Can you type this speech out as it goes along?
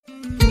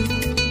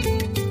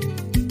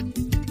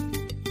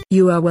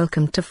You are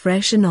welcome to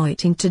Fresh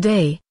Anointing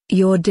Today,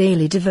 your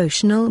daily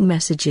devotional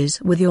messages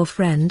with your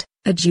friend,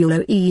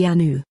 Ajulo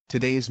Iyanu.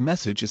 Today's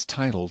message is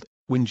titled,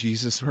 When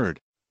Jesus Heard.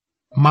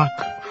 Mark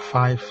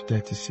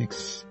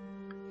 5:36.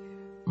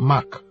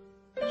 Mark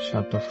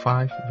chapter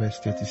 5 verse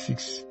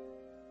 36.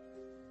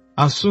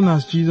 As soon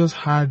as Jesus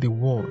heard the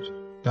word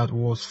that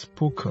was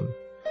spoken,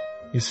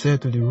 he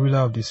said to the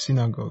ruler of the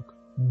synagogue,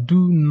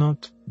 "Do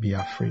not be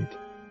afraid,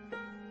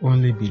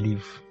 only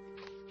believe."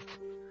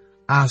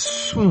 As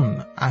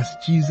soon as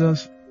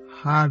Jesus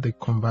heard the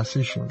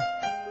conversation,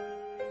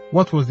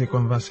 what was the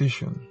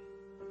conversation?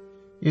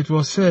 It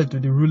was said to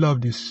the ruler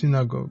of the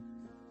synagogue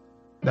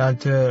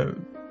that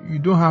you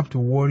don't have to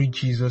worry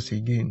Jesus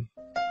again.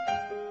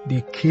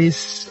 The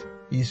case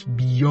is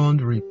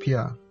beyond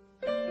repair.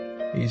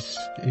 It's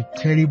a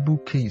terrible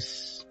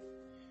case.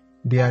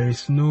 There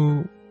is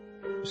no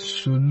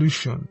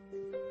solution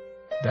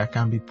that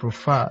can be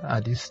proffered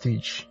at this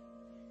stage.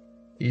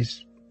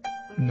 It's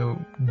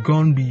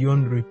gone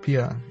beyond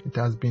repair. It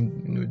has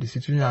been, the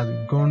situation has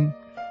gone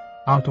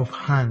out of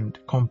hand,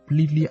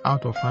 completely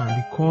out of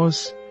hand,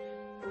 because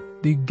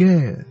the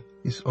girl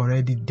is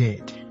already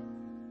dead.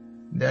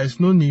 There is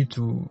no need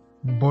to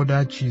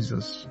bother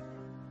Jesus.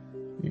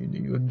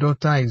 Your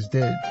daughter is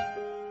dead.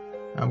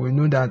 And we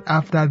know that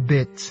after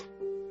death,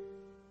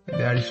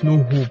 there is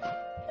no hope.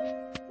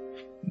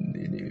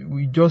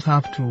 We just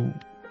have to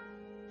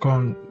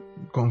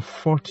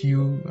comfort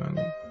you, and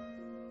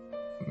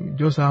we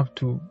just have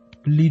to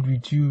plead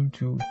with you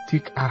to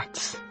take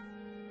heart.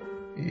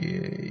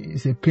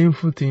 It's a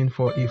painful thing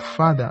for a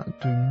father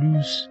to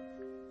lose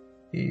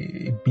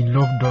a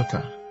beloved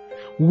daughter.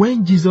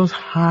 When Jesus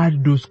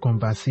heard those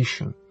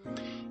conversations,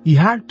 he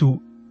had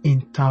to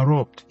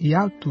interrupt. He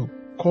had to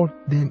cut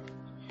them.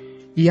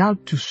 He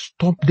had to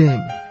stop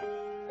them.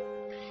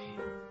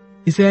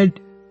 He said,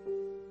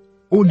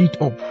 "Hold it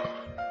up.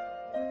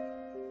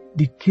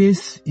 The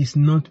case is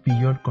not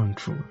beyond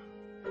control.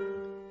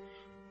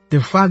 The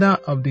father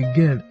of the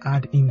girl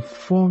had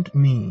informed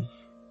me,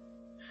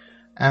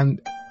 and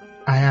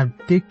I have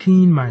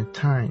taken my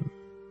time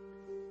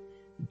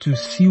to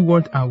see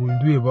what I will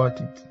do about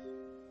it.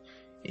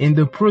 In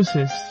the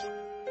process,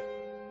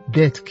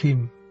 death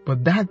came,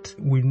 but that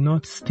will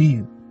not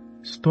still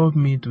stop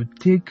me to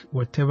take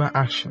whatever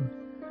action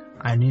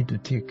I need to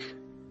take.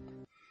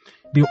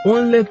 The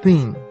only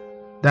thing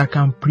that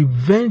can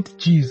prevent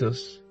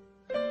Jesus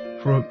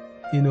from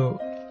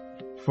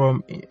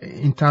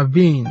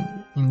intervening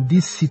in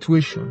this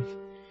situation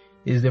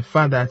is the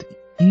fact that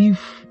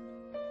if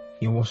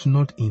he was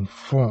not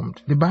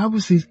informed, the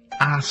Bible says,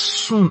 as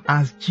soon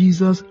as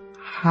Jesus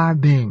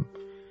heard them,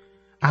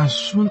 as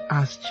soon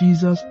as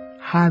Jesus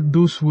heard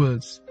those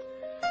words,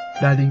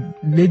 that the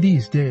lady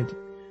is dead,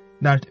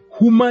 that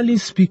humanly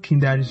speaking,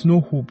 there is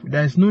no hope,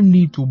 there is no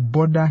need to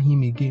bother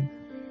him again,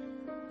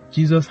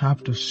 Jesus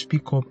had to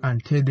speak up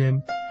and tell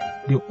them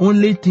the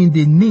only thing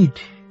they need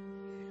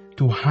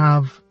to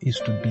have is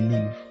to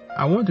believe.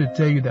 I want to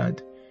tell you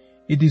that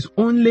it is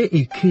only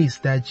a case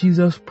that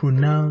Jesus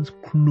pronounced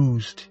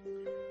closed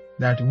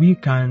that we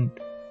can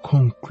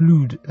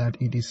conclude that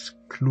it is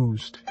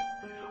closed.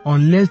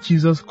 Unless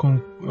Jesus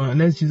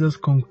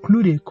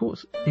conclude a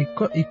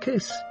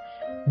case,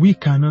 we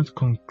cannot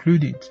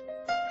conclude it.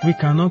 We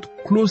cannot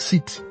close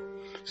it.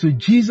 So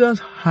Jesus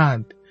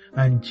heard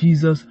and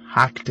Jesus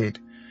acted.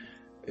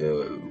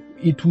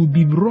 It would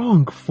be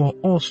wrong for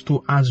us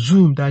to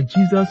assume that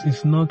Jesus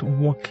is not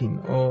working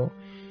or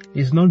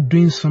is not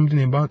doing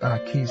something about our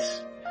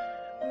case.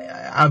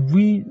 Have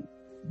we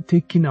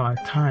taken our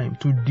time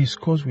to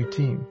discuss with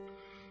him?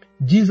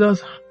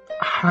 Jesus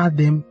heard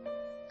them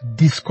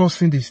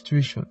discussing the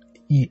situation.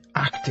 He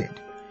acted.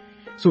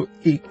 So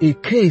a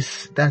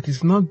case that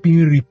is not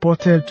being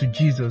reported to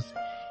Jesus,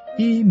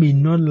 he may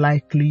not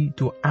likely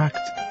to act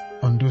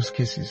on those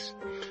cases.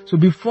 So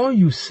before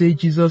you say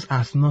Jesus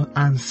has not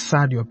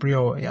answered your prayer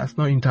or he has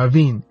not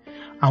intervened,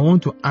 I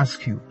want to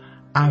ask you,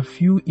 have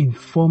you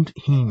informed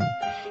him?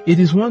 It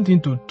is one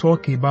thing to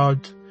talk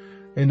about,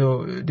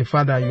 the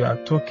fact that you are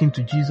talking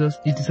to Jesus.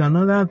 It is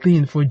another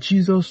thing for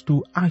Jesus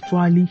to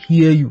actually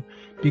hear you,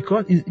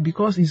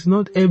 because it's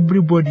not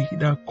everybody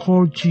that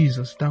called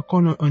Jesus, that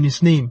called on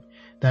his name,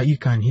 that he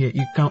can hear.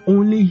 He can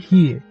only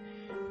hear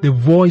the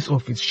voice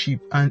of his sheep,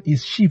 and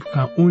his sheep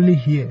can only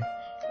hear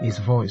his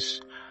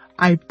voice.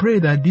 I pray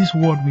that this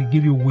word will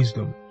give you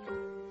wisdom,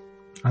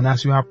 and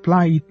as you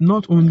apply it,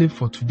 not only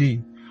for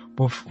today,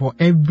 but for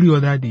every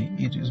other day,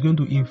 it is going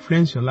to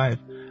influence your life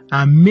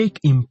and make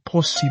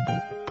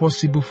impossible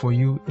possible for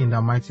you in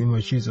the mighty name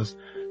of Jesus.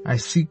 I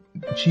seek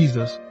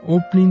Jesus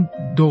opening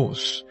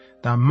doors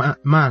that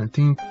man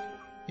think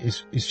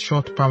is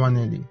shut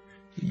permanently.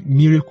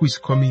 Miracle is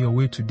coming your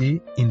way today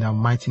in the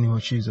mighty name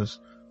of Jesus.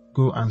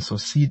 Go and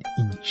succeed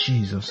in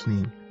Jesus'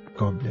 name.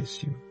 God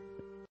bless you.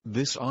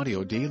 This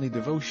audio daily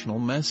devotional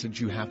message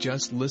you have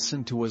just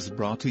listened to was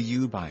brought to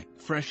you by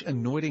Fresh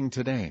Anointing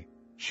Today.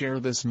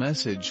 Share this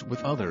message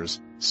with others.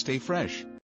 Stay fresh.